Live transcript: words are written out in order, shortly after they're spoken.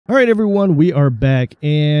All right, everyone, we are back,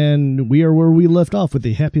 and we are where we left off with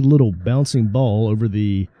the happy little bouncing ball over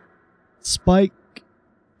the spike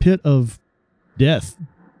pit of death,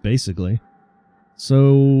 basically.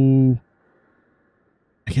 So,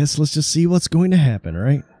 I guess let's just see what's going to happen,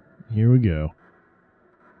 right? Here we go.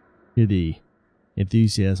 Hear the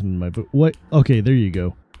enthusiasm in my voice. What? Okay, there you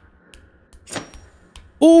go.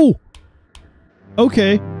 Oh!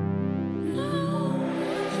 Okay.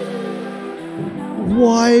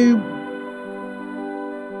 Why?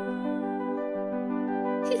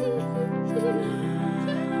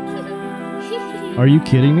 Are you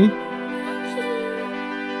kidding me?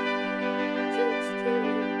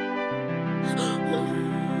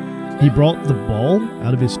 He brought the ball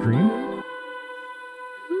out of his dream?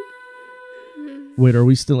 Wait, are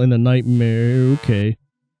we still in the nightmare? Okay.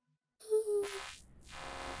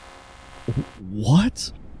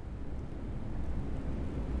 What?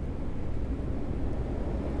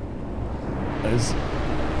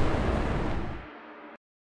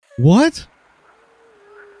 What?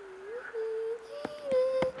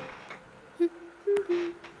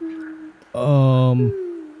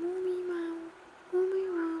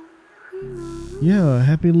 Yeah,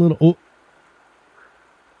 happy little. Oh,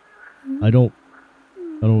 I don't.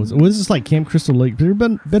 Was this like Camp Crystal Lake? There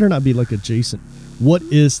better not be like adjacent. What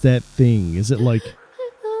is that thing? Is it like?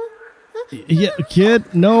 Yeah,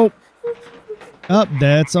 kid. No. Up.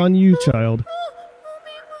 That's on you, child.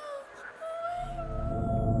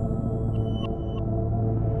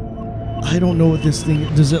 I don't know what this thing.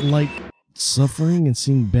 Does it like suffering and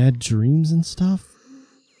seeing bad dreams and stuff?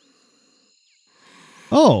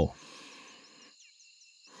 Oh.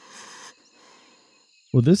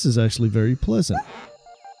 Well, this is actually very pleasant.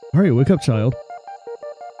 Alright, wake up, child.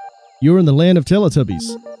 You're in the land of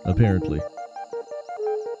Teletubbies, apparently.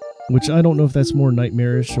 Which I don't know if that's more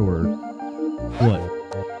nightmarish or what.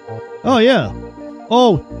 Oh, yeah.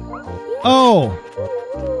 Oh. Oh.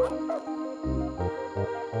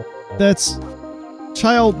 That's...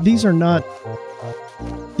 Child, these are not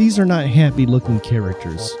happy-looking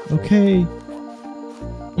characters, okay?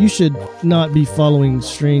 You should not be following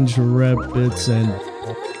strange rabbits and...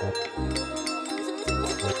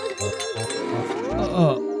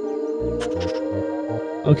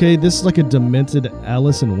 Okay, this is like a demented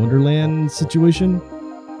Alice in Wonderland situation.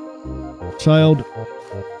 Child.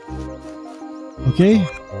 Okay.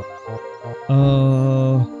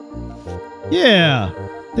 Yeah.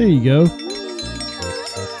 There you go.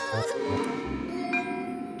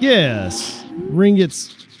 Yes. Ring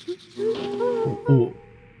its... Oh.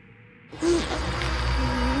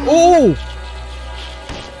 Oh!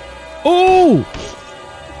 Oh!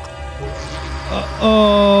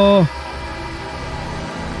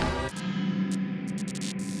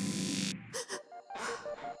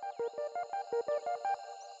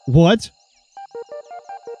 What?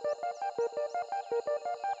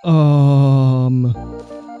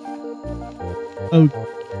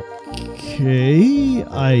 Okay,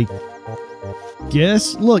 I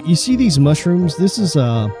guess. Look, you see these mushrooms? This is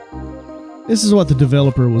what the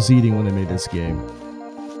developer was eating when they made this game.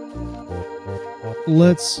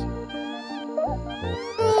 Let's...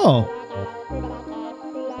 Oh!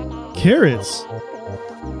 Carrots!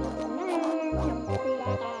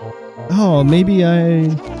 Oh, maybe I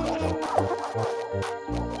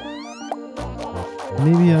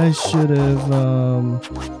should have,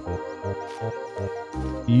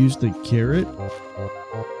 used the carrot?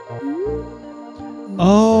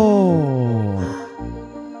 Oh!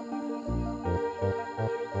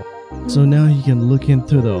 So now he can look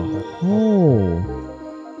into the hole.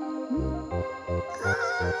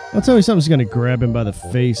 I'll tell you something's gonna grab him by the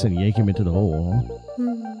face and yank him into the hole.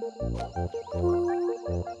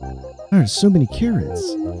 There's so many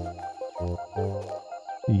carrots.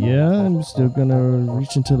 Yeah, I'm still gonna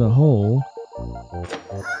reach into the hole.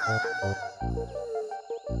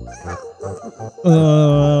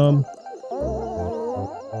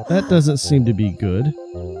 That doesn't seem to be good.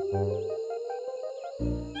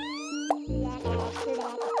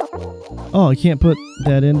 Oh, I can't put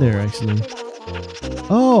that in there, actually.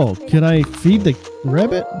 Oh, can I feed the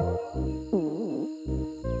rabbit?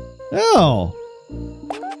 Oh!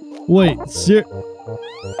 Wait,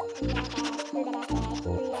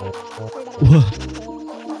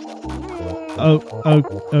 Oh,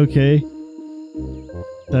 okay.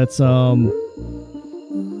 That's,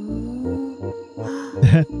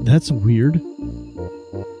 that's weird.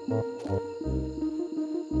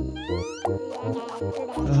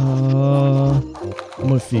 I'm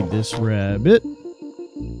gonna feed this rabbit.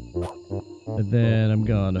 And then I'm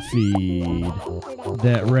gonna feed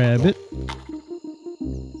that rabbit.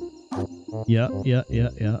 Yeah.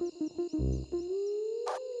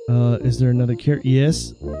 Is there another carrot?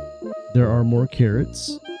 Yes. There are more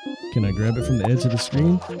carrots. Can I grab it from the edge of the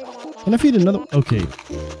screen? Can I feed another? Okay.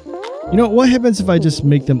 You know, what happens if I just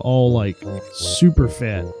make them all, like, super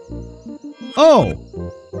fat? Oh!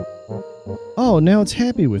 Oh, now it's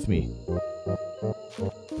happy with me.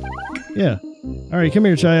 Yeah. Alright, come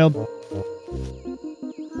here, child.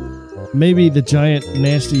 Maybe the giant,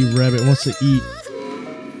 nasty rabbit wants to eat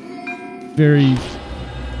very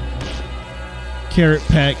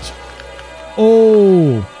carrot-packed.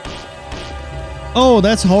 Oh! Oh,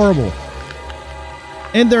 that's horrible.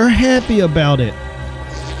 And they're happy about it.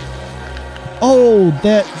 Oh,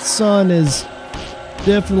 that son is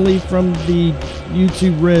definitely from the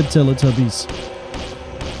YouTube Red Teletubbies.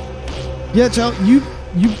 Yeah, child, you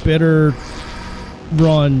better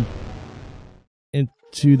run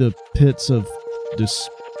into the pits of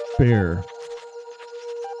despair.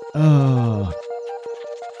 Oh,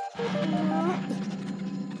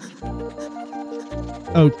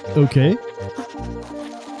 okay.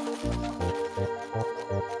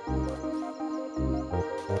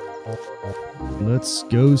 Let's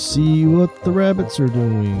go see what the rabbits are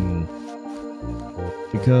doing.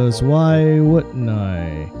 Because why wouldn't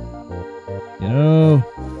I? You know?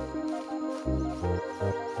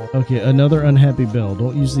 Okay, another unhappy bell.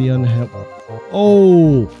 Don't use the unhappy...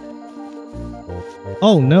 Oh!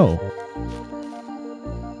 Oh, no.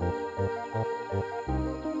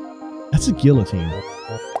 That's a guillotine.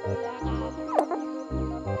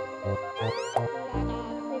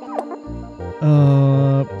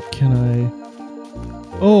 Can I...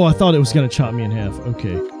 Oh, I thought it was gonna chop me in half.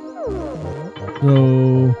 Okay.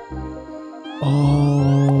 So...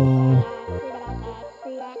 Oh...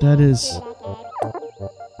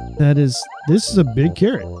 This is a big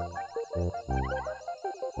carrot.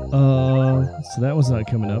 So that one's not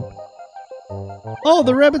coming up. Oh,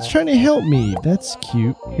 the rabbit's trying to help me. That's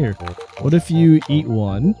cute. Here. What if you eat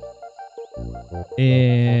one?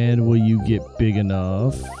 And will you get big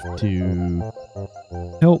enough to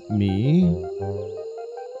help me?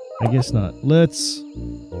 I guess not. Let's...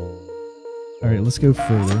 Alright, let's go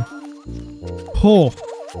further. Oh!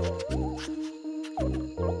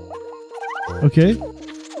 Okay.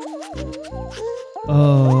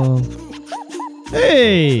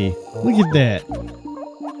 Hey! Look at that.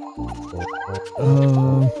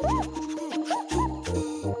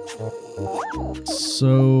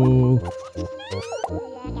 So...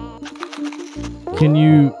 Can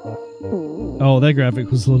you... Oh, that graphic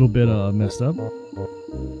was a little bit messed up.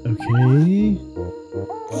 Okay.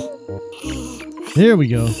 There we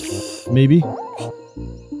go. Maybe.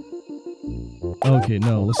 Okay,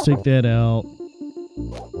 no, let's take that out.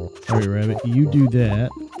 Alright, rabbit, you do that.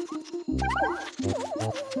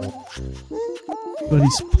 But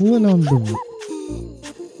he's pulling on the...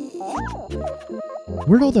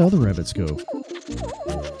 Where'd all the other rabbits go?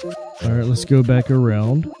 Alright, let's go back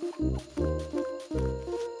around.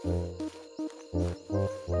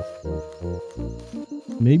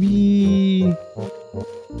 Maybe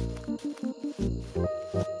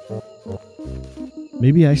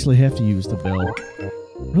I actually have to use the bell. I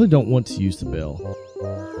really don't want to use the bell.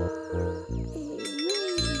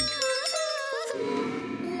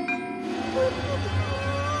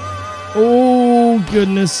 Oh,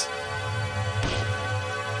 goodness.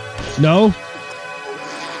 No.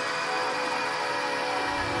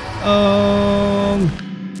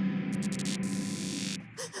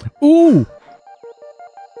 Ooh.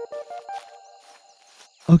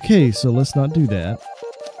 Okay, so let's not do that.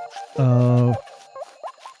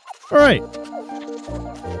 Alright.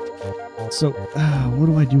 So, what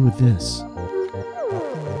do I do with this?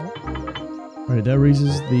 Alright, that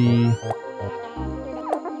raises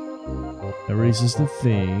the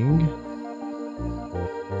thing.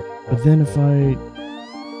 But then if I...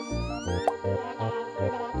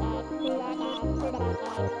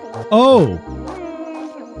 Oh!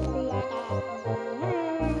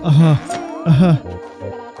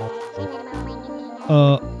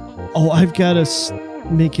 Oh, I've got to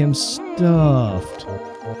make him stuffed.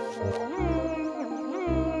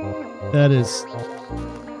 That is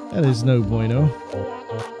no bueno.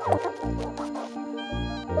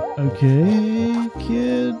 Okay,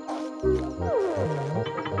 kid.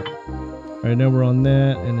 Alright, now we're on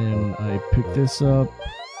that, and then I pick this up.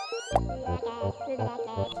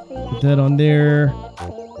 Put that on there.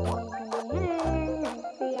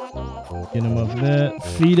 Get him off that.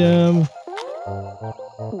 Feed him.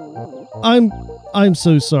 I'm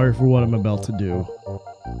so sorry for what I'm about to do.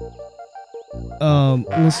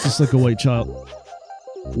 Let's just look away, child.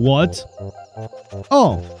 What?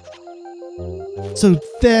 Oh. So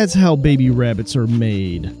that's how baby rabbits are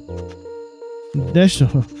made.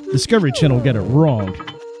 National Discovery Channel got it wrong.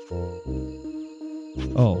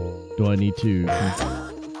 Oh, do I need to...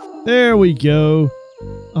 There we go.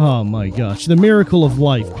 Oh my gosh, the miracle of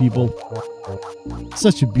life, people.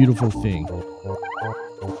 Such a beautiful thing.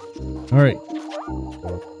 Alright.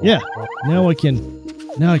 Yeah, now I can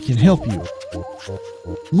help you.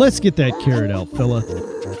 Let's get that carrot out, fella.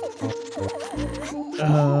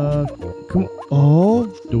 Come on. Oh,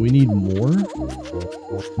 do we need more?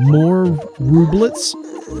 More rublets?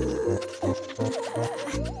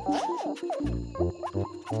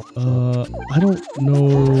 I don't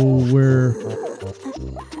know where...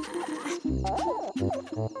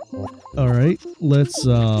 Alright, let's,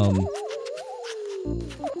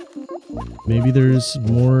 maybe there's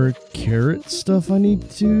more carrot stuff I need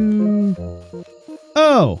to...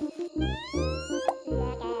 Oh!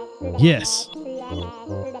 Yes!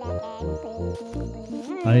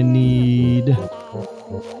 I need...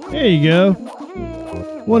 There you go!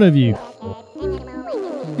 One of you.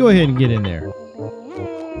 Go ahead and get in there.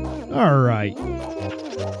 Alright.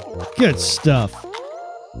 Good stuff.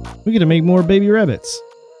 We're gonna make more baby rabbits.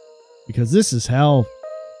 Because this is how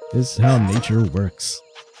nature works.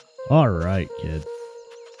 Alright, kid.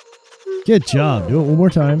 Good job. Do it one more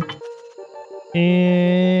time.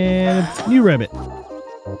 And new rabbit.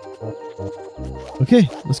 Okay,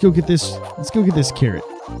 let's go get this carrot.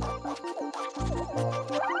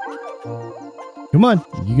 Come on,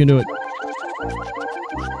 you can do it.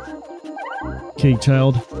 Okay,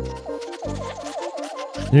 child.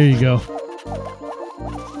 There you go.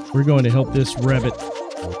 We're going to help this rabbit.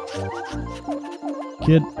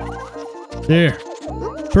 Kid. There.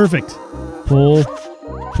 Perfect. Pull.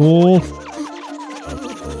 Pull.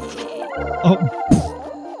 Oh.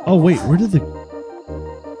 Oh, wait. Where did the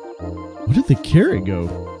carrot go?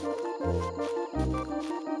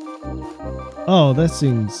 Oh, that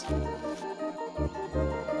seems...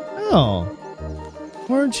 Oh.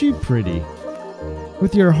 Aren't you pretty?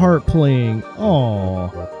 With your heart playing. Aw.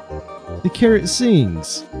 The carrot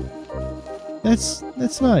sings. That's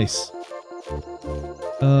nice.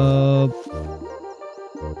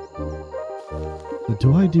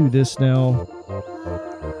 Do I do this now?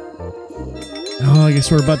 Oh, I guess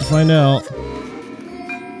we're about to find out.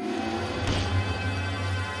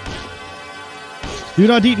 Do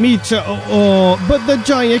not eat meat. But the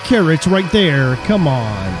giant carrot's right there. Come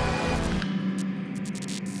on.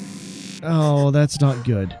 Oh, that's not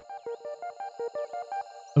good.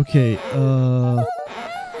 Okay,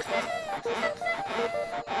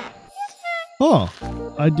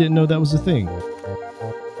 Oh, I didn't know that was a thing.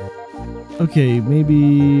 Okay,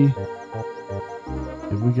 maybe...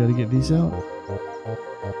 We gotta get these out.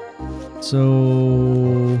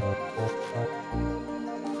 So...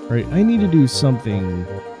 Alright, I need to do something...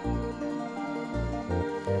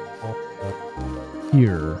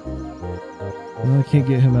 here. No, I can't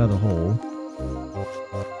get him out of the hole.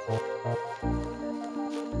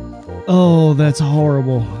 Oh, that's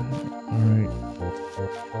horrible. Alright.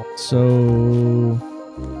 So...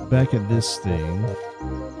 back at this thing.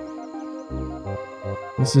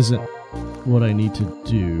 This isn't what I need to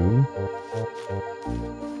do.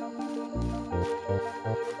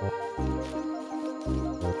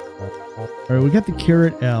 Alright, we got the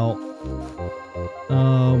carrot out.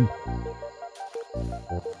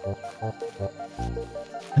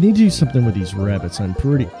 I need to do something with these rabbits. I'm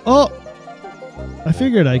pretty... Oh! I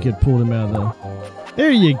figured I could pull them out of the...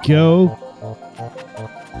 There you go!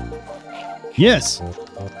 Yes!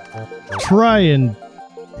 Try.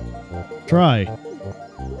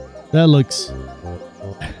 That looks...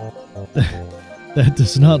 that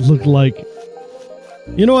does not look like...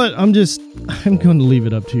 You know what? I'm going to leave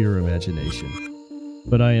it up to your imagination.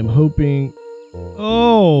 But I am hoping...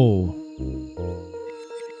 Oh!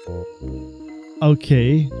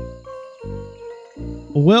 Okay.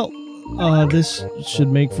 Well, this should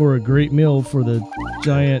make for a great meal for the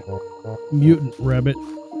giant mutant rabbit.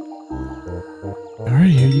 Alright,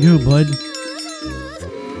 here you go, bud.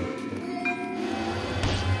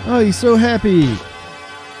 Oh, he's so happy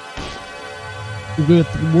with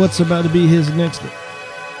what's about to be his next...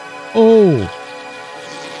 Oh!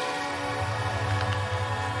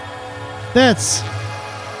 That's...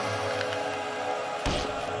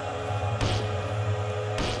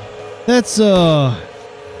 That's,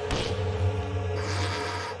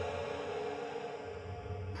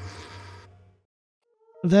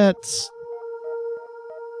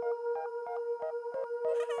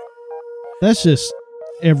 That's just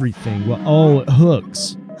everything. Well, oh, it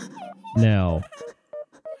hooks. Now.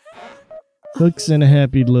 Hooks and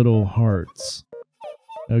happy little hearts.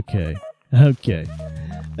 Okay. Okay.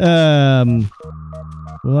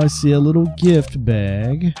 Well, I see a little gift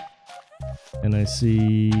bag. And I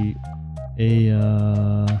see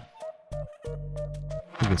a,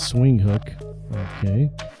 like a swing hook.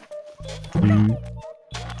 Okay.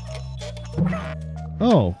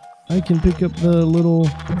 Oh, I can pick up the little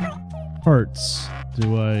hearts.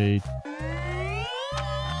 Do I...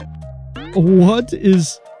 What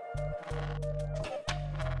is...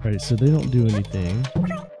 Alright, so they don't do anything.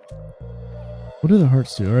 What do the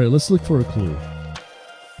hearts do? Alright, let's look for a clue.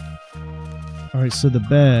 Alright, so the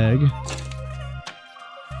bag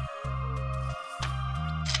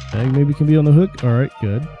maybe can be on the hook. Alright,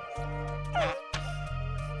 good.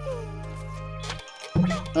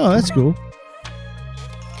 Oh, that's cool.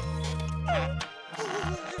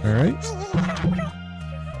 Alright.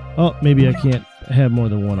 Oh, maybe I can't have more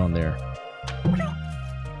than one on there.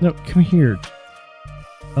 No, come here.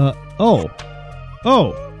 Oh. Oh!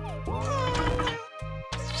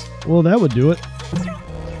 Well, that would do it.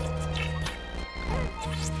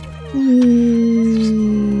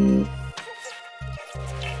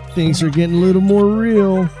 Things are getting a little more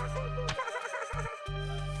real.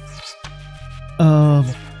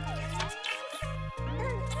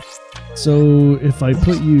 So if I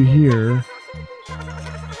put you here...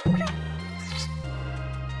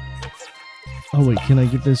 Oh wait, can I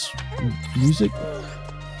get this music?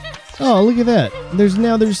 Oh, look at that. There's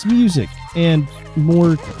music and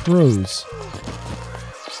more crows.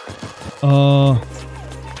 Oh!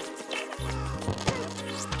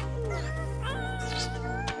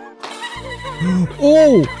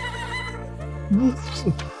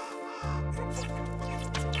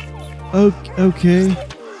 Okay.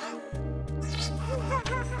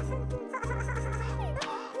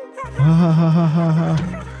 Ha ha ha ha ha ha.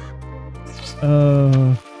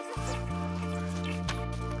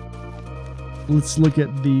 Let's look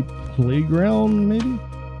at the playground, maybe?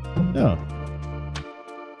 Oh.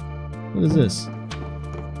 What is this?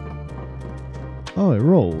 Oh, it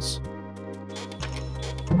rolls.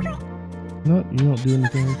 No, you don't do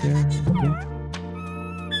anything right there.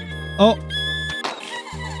 Okay.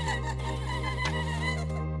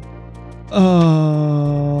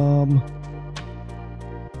 Oh!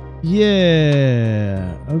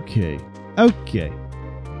 Yeah. Okay. Okay.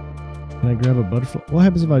 Can I grab a butterfly? What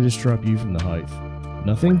happens if I just drop you from the height?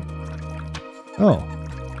 Nothing? Oh.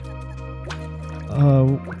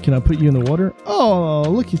 Can I put you in the water? Oh,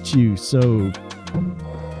 look at you. So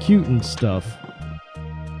cute and stuff.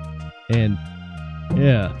 And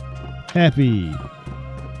yeah. Happy.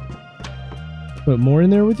 Put more in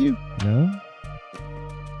there with you? No?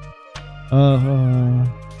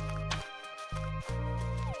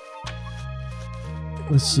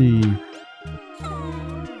 Let's see.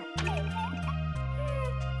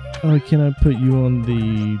 Can I put you on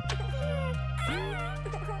the...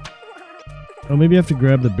 Oh, maybe I have to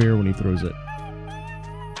grab the bear when he throws it.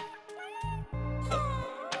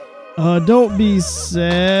 Don't be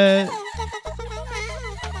sad.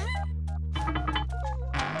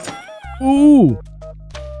 Ooh!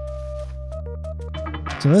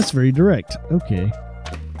 So that's very direct. Okay.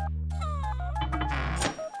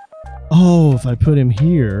 Oh, if I put him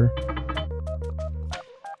here...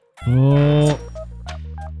 Oh...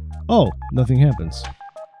 Oh, nothing happens.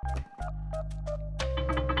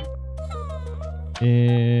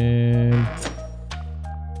 And...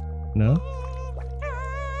 No?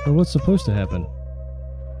 So what's supposed to happen?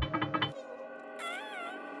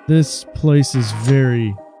 This place is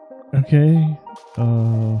very... Okay.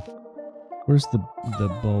 Where's the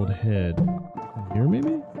bald head? Here,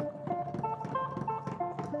 maybe?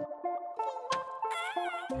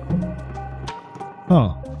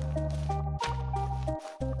 Huh.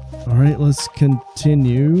 Alright, let's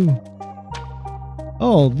continue.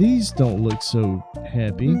 Oh, these don't look so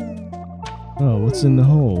happy. Oh, what's in the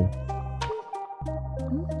hole?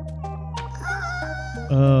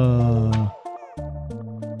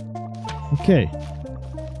 Okay.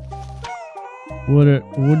 What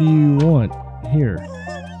do you want here?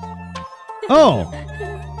 Oh!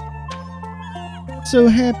 So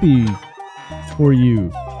happy for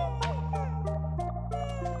you.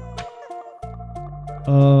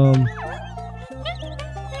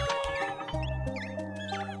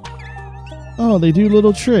 Oh, they do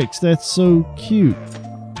little tricks. That's so cute.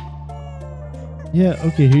 Yeah,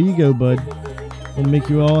 okay, here you go, bud. We'll make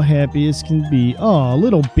you all happy as can be. Oh,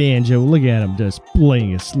 little Banjo. Look at him just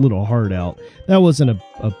playing his little heart out. That wasn't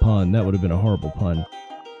a pun. That would have been a horrible pun.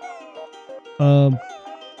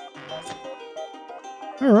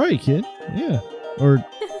 Alright, kid. Yeah. Or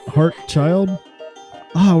heart child.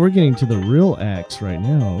 Ah, we're getting to the real acts right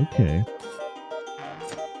now. Okay.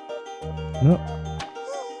 No.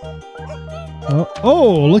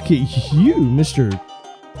 Oh, look at you, Mr.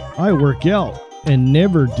 I work out and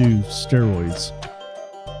never do steroids.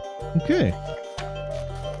 Okay.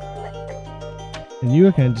 And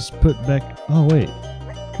you can just put back... Oh, wait.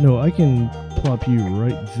 No, I can plop you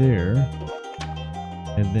right there.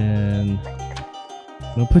 And then...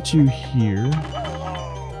 I'll put you here.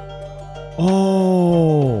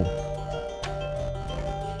 Oh!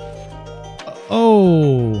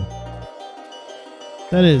 Oh!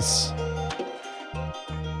 That is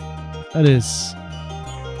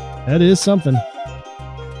something.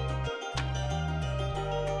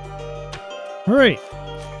 All right.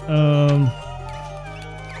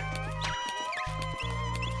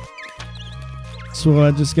 So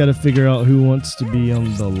I just got to figure out who wants to be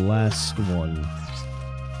on the last one.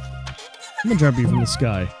 I'm gonna drop you from the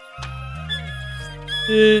sky.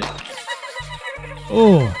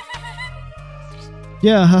 Oh.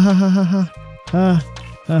 Yeah, ha ha ha ha ha. Ha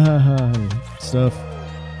ha ha ha. Stuff.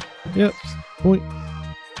 Yep. Point.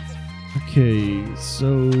 Okay,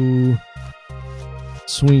 so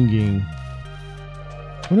swinging.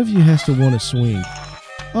 One of you has to want to swing.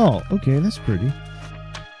 Oh, okay, that's pretty.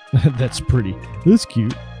 That's pretty. That's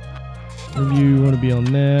cute. One of you want to be on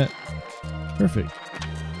that. Perfect.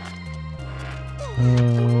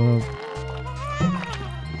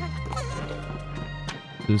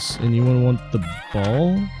 This, and you want the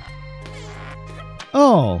ball?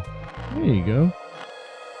 Oh, there you go.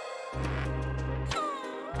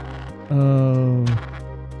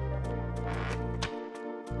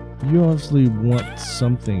 You obviously want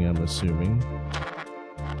something, I'm assuming.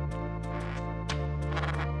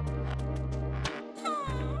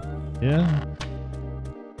 Yeah.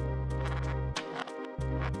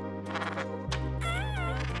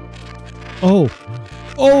 Oh!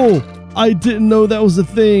 Oh! I didn't know that was a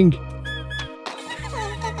thing!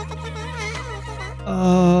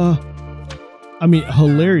 I mean,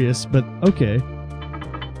 hilarious, but okay.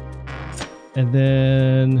 And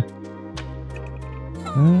then...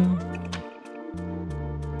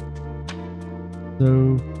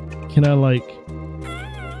 so, can I like...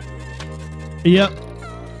 Yep.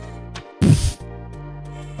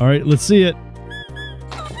 Alright, let's see it.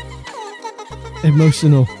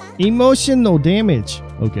 Emotional damage.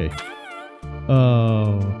 Okay.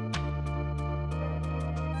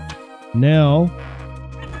 Now,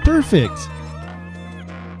 perfect.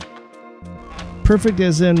 Perfect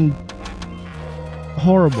as in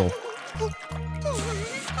horrible.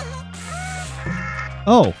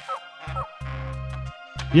 Oh.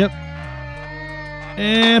 Yep.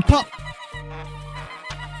 And pop.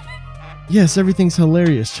 Yes, everything's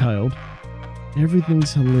hilarious, child.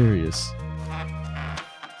 Everything's hilarious.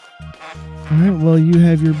 Alright, well, you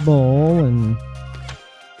have your ball, and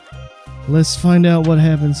let's find out what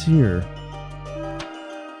happens here.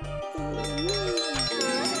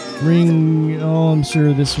 Ring. Oh, I'm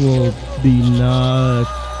sure this will be not...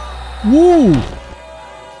 Woo!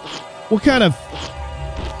 What kind of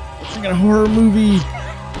horror movie?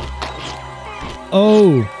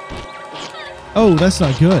 Oh. Oh, that's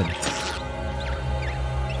not good.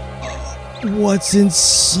 What's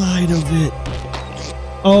inside of it?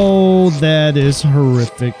 Oh, that is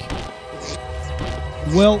horrific.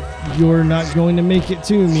 Well, you're not going to make it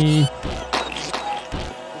to me.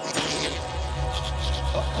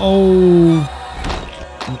 Oh.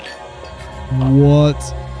 What?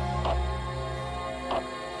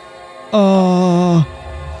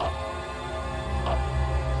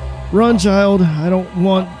 Run, child. I don't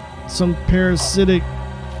want some parasitic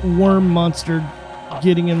worm monster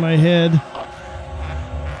getting in my head.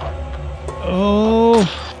 Oh.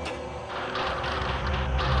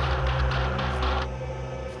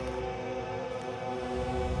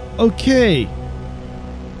 Okay.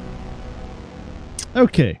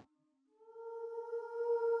 Okay.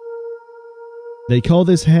 They call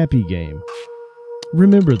this happy game.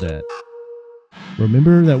 Remember that.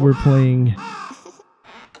 Remember that we're playing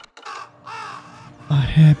a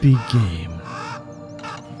happy game.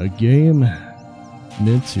 A game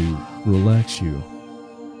meant to relax you.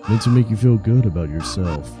 Meant to make you feel good about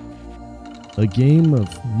yourself. A game of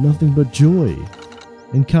nothing but joy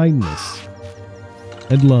and kindness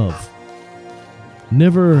and love.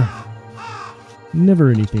 Never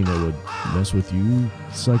anything that would mess with you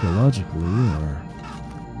psychologically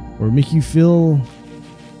or make you feel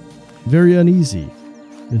very uneasy.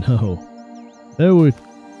 No,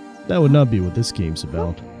 that would not be what this game's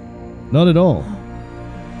about. Not at all.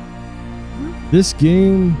 This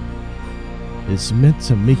game is meant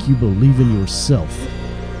to make you believe in yourself.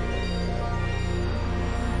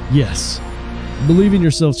 Yes, believe in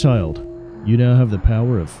yourself, child. You now have the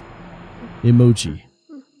power of emoji.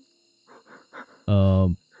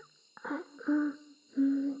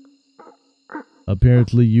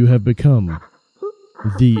 Apparently you have become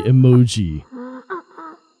the emoji.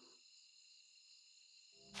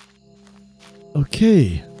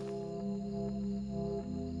 Okay.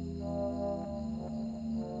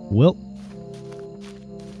 Well,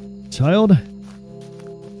 child,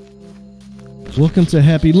 welcome to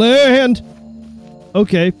Happy Land.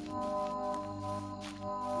 Okay.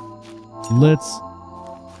 Let's...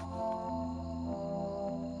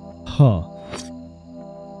 Huh.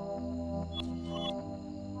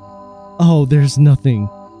 Oh, there's nothing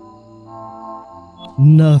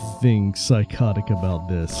psychotic about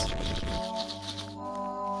this.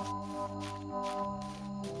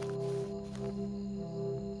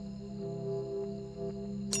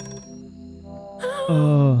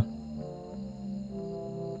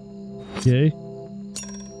 Okay.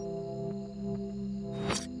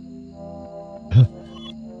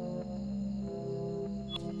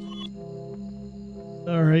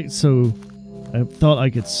 Alright, so I thought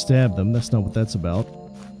I could stab them. That's not what that's about.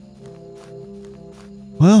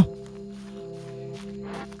 Well.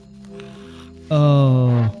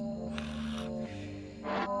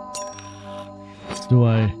 Do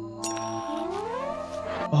I...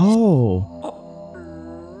 Oh.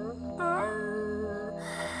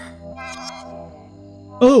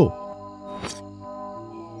 Oh.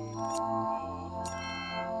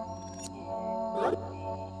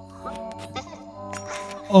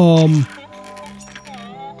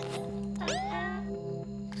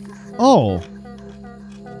 Oh.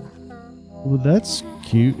 Well, that's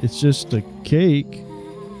cute. It's just a cake.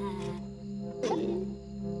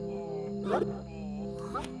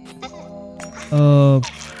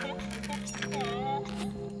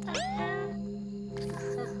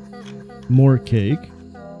 More cake.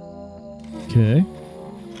 Okay.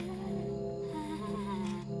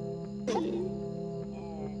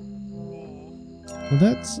 Well,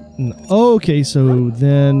 that's... Oh, okay, so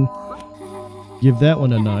then give that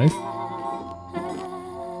one a knife.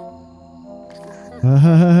 Ha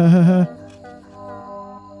ha ha ha ha.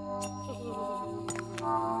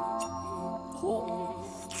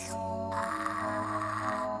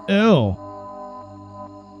 Ew.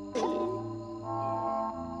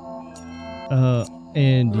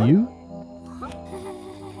 And you?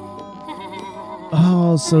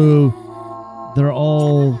 Oh, so they're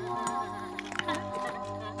all...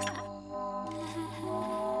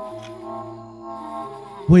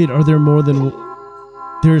 Wait, are there more than...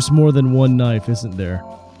 There's more than one knife, isn't there?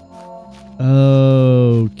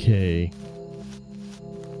 Okay.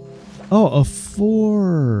 Oh, a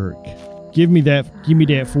fork. Give me that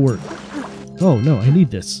fork. Oh, no, I need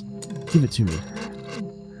this. Give it to me.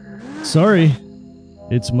 Sorry.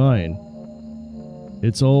 It's mine.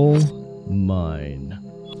 It's all mine.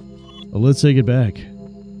 Well, let's take it back.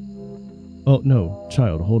 Oh, no.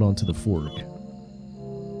 Child, hold on to the fork.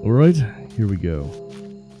 Alright, here we go.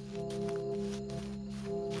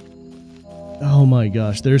 Oh my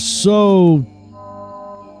gosh, they're so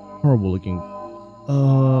horrible looking.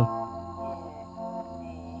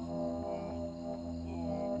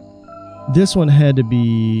 This one had to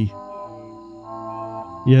be...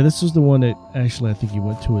 Yeah, this was the one that actually I think he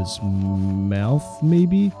went to his mouth,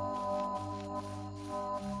 maybe?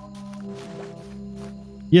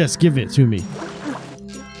 Yes, give it to me.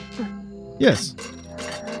 Yes.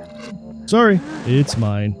 Sorry, it's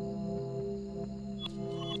mine.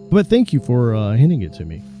 But thank you for handing it to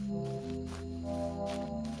me.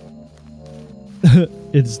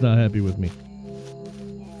 It's not happy with me.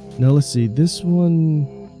 Now let's see, this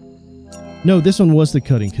one... No, this one was the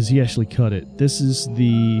cutting, because he actually cut it. This is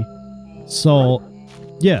the saw.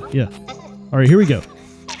 Yeah. Alright, here we go.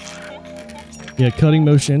 Yeah, cutting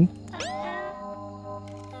motion.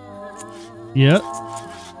 Yep.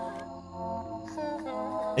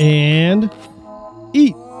 And...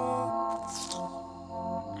 eat!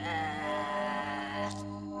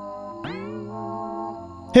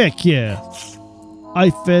 Heck yeah! I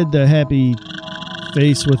fed the happy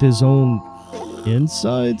face with his own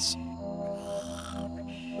insides?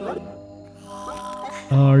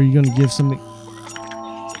 Are you gonna give something?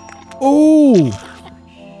 Oh!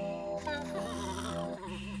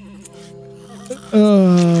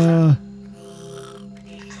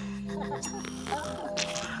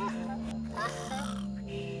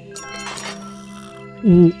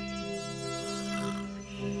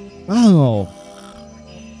 Oh!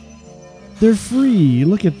 They're free!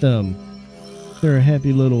 Look at them! They're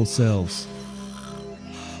happy little selves.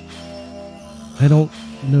 I don't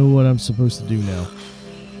know what I'm supposed to do now.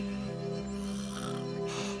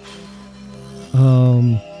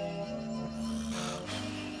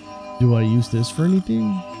 Do I use this for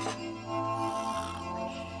anything?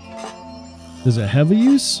 Does it have a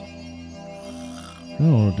use? I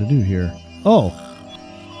don't know what to do here. Oh!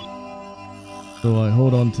 So I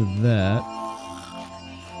hold on to that.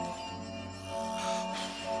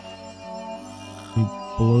 He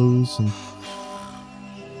blows and...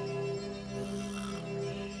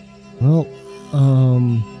 Well,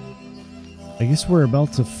 I guess we're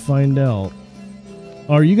about to find out.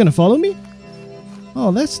 Are you gonna follow me?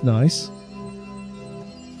 Oh, that's nice.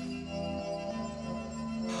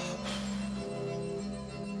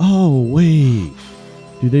 Oh, wait.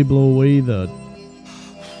 Do they blow away the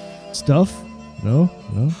stuff? No?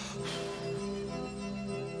 No?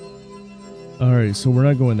 Alright, so we're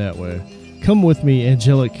not going that way. Come with me,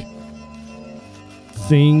 angelic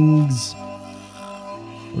things.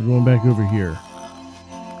 We're going back over here.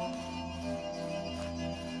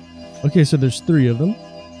 Okay, so there's 3 of them.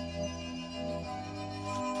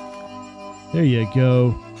 There you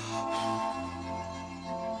go.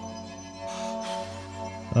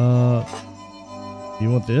 You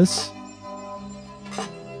want this?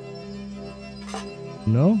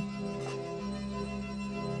 No?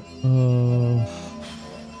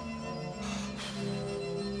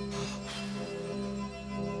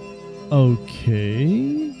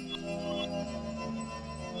 Okay.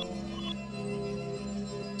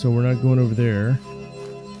 So we're not going over there.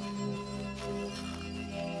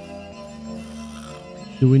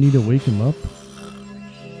 Do we need to wake him up?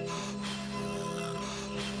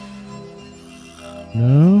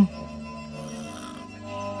 No?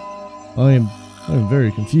 I'm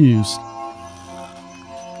very confused.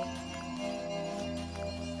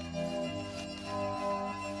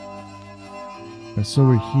 Alright, so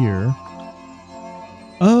we're here.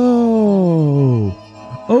 Oh!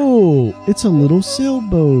 Oh! It's a little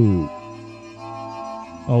sailboat!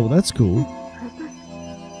 Oh, that's cool.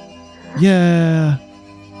 Yeah!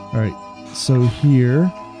 Alright, so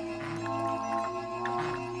here.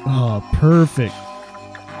 Oh, perfect.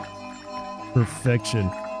 Perfection.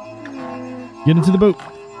 Get into the boat.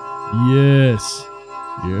 Yes.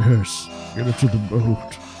 Yes. Get into the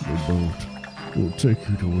boat. The boat will take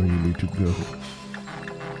you to where you need to go.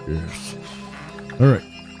 Yes. Alright.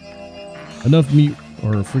 Enough meat,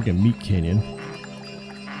 or freaking meat canyon.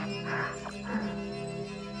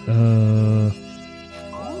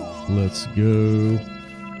 Let's go.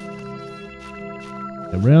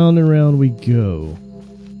 And round we go.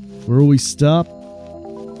 Where we stop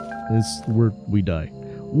is where we die.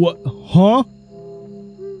 What? Huh?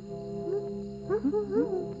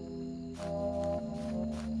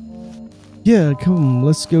 Yeah, come,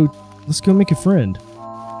 let's go make a friend.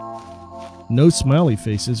 No smiley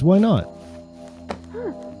faces, why not?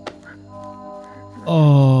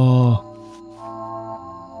 Oh.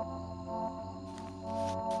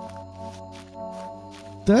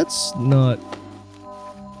 That's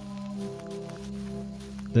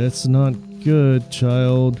not good,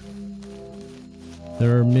 child.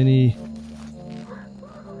 There are many...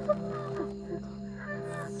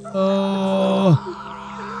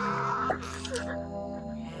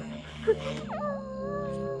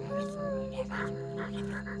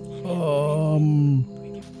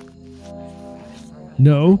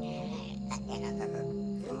 No.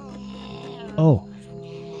 Oh.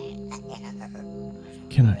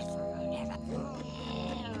 Can I?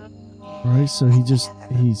 Alright, so he's...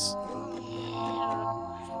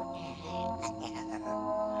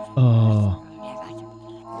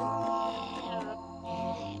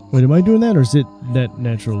 Wait, am I doing that, or is it that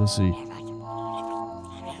natural? Let's see.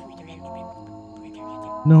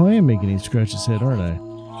 No, I am making him scratch his head, aren't I?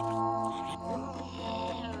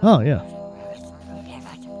 Oh, yeah.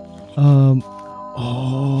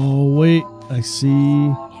 Oh, wait. I see.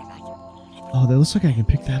 Oh, that looks like I can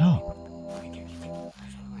pick that up.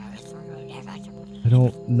 I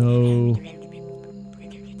don't know.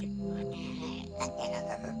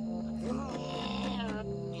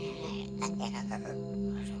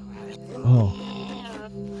 Oh.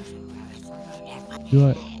 Do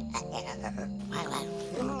I?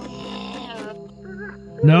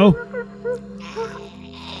 No?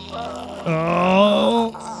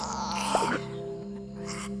 Oh.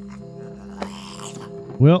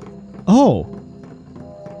 Well, oh.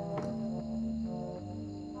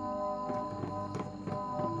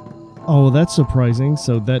 Oh, that's surprising.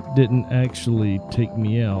 So that didn't actually take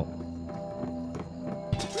me out.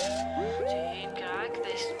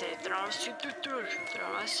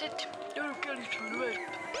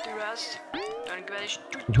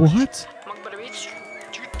 What?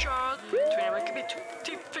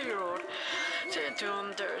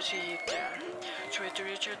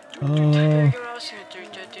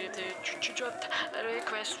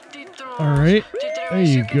 All right, there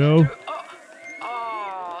you go.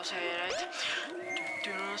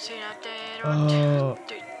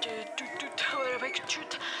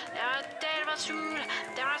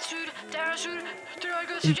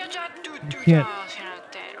 Can't.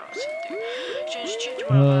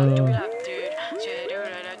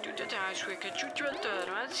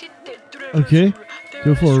 Okay,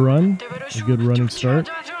 go for a run. A good running start.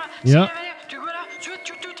 Yeah.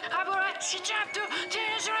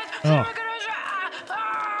 Oh.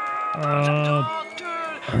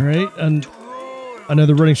 All right, and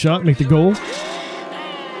another running shot. Make the goal.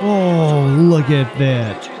 Oh, look at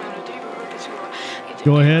that.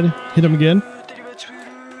 Go ahead. Hit him again.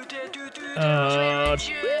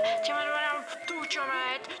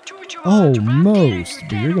 Almost.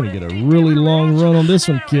 But you're going to get a really long run on this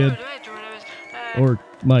one, kid. Or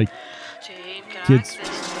my kid's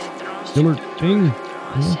killer thing.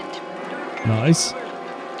 Yeah. Nice.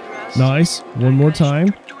 Nice. One more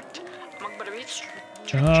time.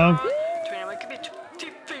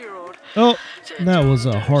 Oh, that was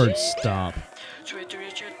a hard stop.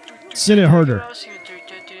 Send it harder.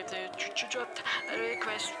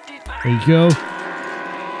 There you go.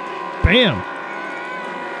 Bam.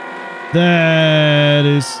 That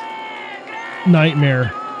is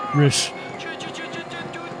nightmare-ish.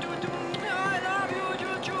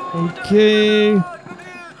 Okay.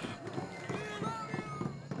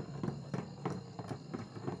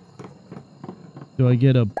 Do I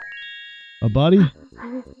get a body?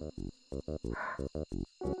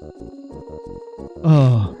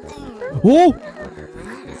 Whoa!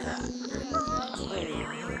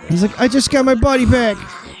 He's like, I just got my body back.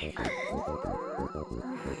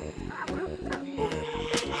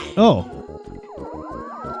 Oh.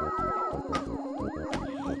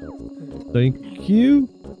 Thank you.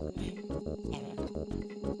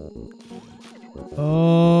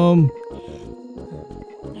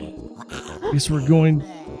 Guess we're going.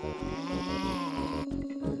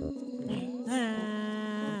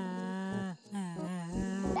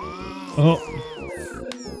 Oh.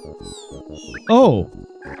 Oh.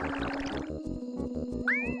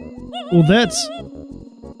 Well, that's.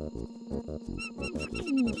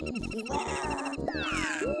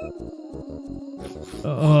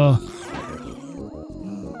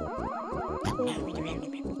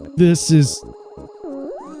 This is.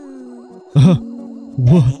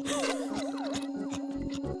 What?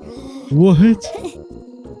 What?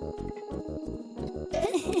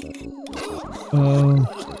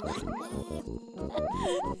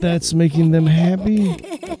 That's making them happy.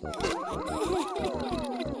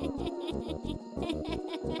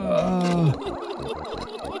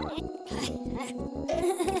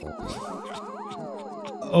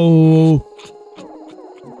 Oh.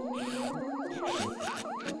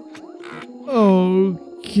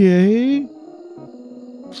 Okay.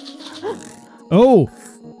 Oh.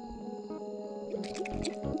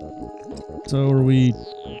 So are we...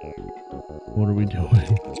 What are we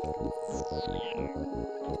doing?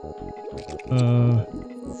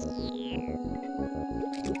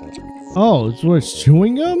 Oh, it's what, it's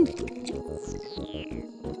chewing gum?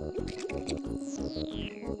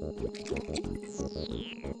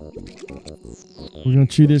 We're gonna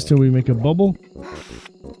chew this till we make a bubble?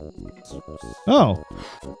 Oh.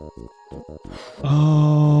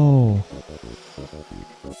 Oh.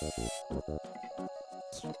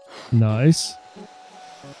 Nice.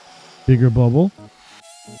 Bigger bubble.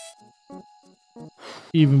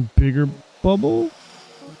 Even bigger bubble.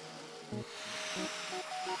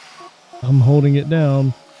 I'm holding it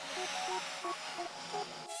down.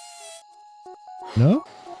 No?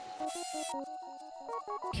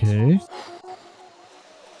 Okay.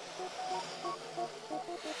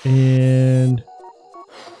 And...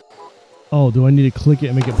 Oh, do I need to click it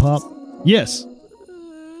and make it pop? Yes!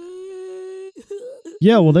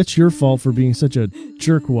 Yeah, well, that's your fault for being such a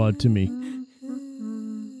jerkwad to me.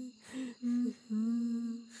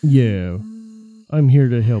 Yeah, I'm here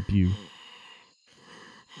to help you.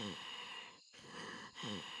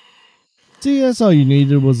 See, that's all you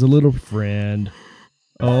needed was a little friend.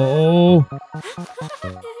 Oh.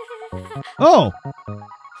 Oh!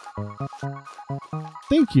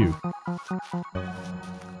 Thank you.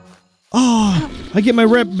 Oh, I get my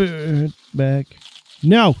rabbit back.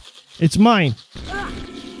 No, it's mine.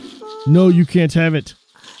 No, you can't have it.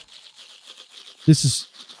 This is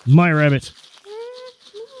my rabbit.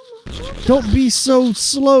 Don't be so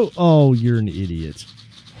slow. Oh, you're an idiot.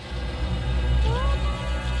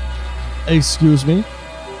 Excuse me.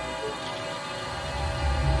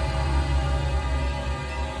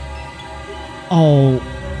 Oh,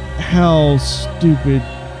 how stupid.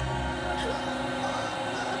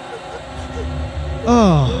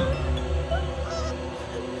 Oh.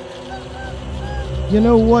 You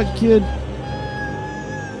know what, kid?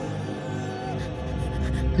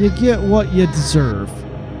 You get what you deserve.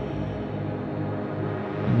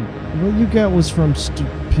 What you got was from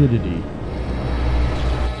stupidity.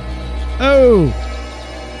 Oh!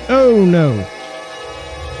 Oh no.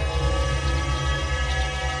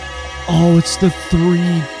 Oh, it's the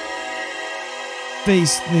 3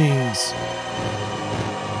 face things.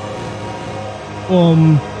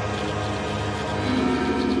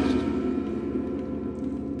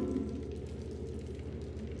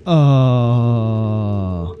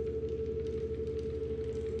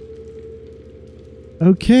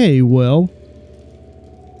 Okay, well,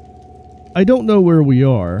 I don't know where we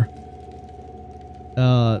are.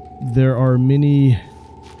 There are many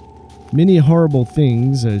horrible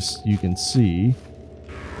things, as you can see.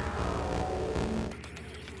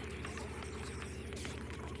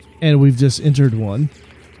 And we've just entered one.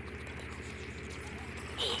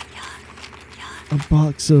 A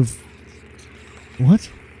box of... What?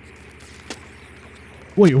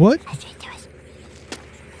 Wait, what?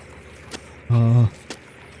 Oh.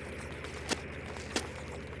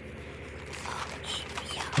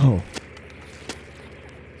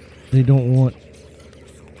 They don't want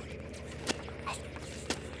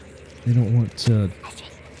to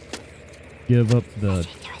give up the...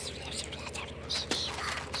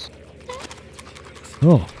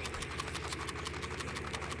 Oh.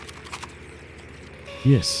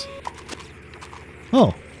 Yes.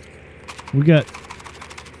 Oh. We got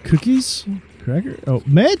cookies? Cracker? Oh,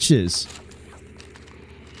 matches!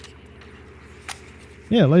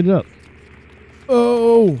 Yeah, light it up.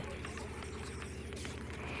 Oh!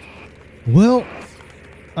 Well,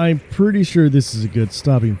 I'm pretty sure this is a good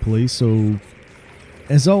stopping place, so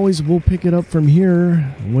as always, we'll pick it up from here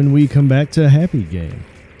when we come back to a happy game.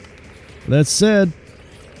 That said,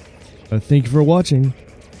 thank you for watching,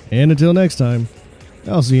 and until next time,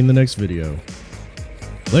 I'll see you in the next video.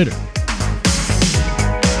 Later.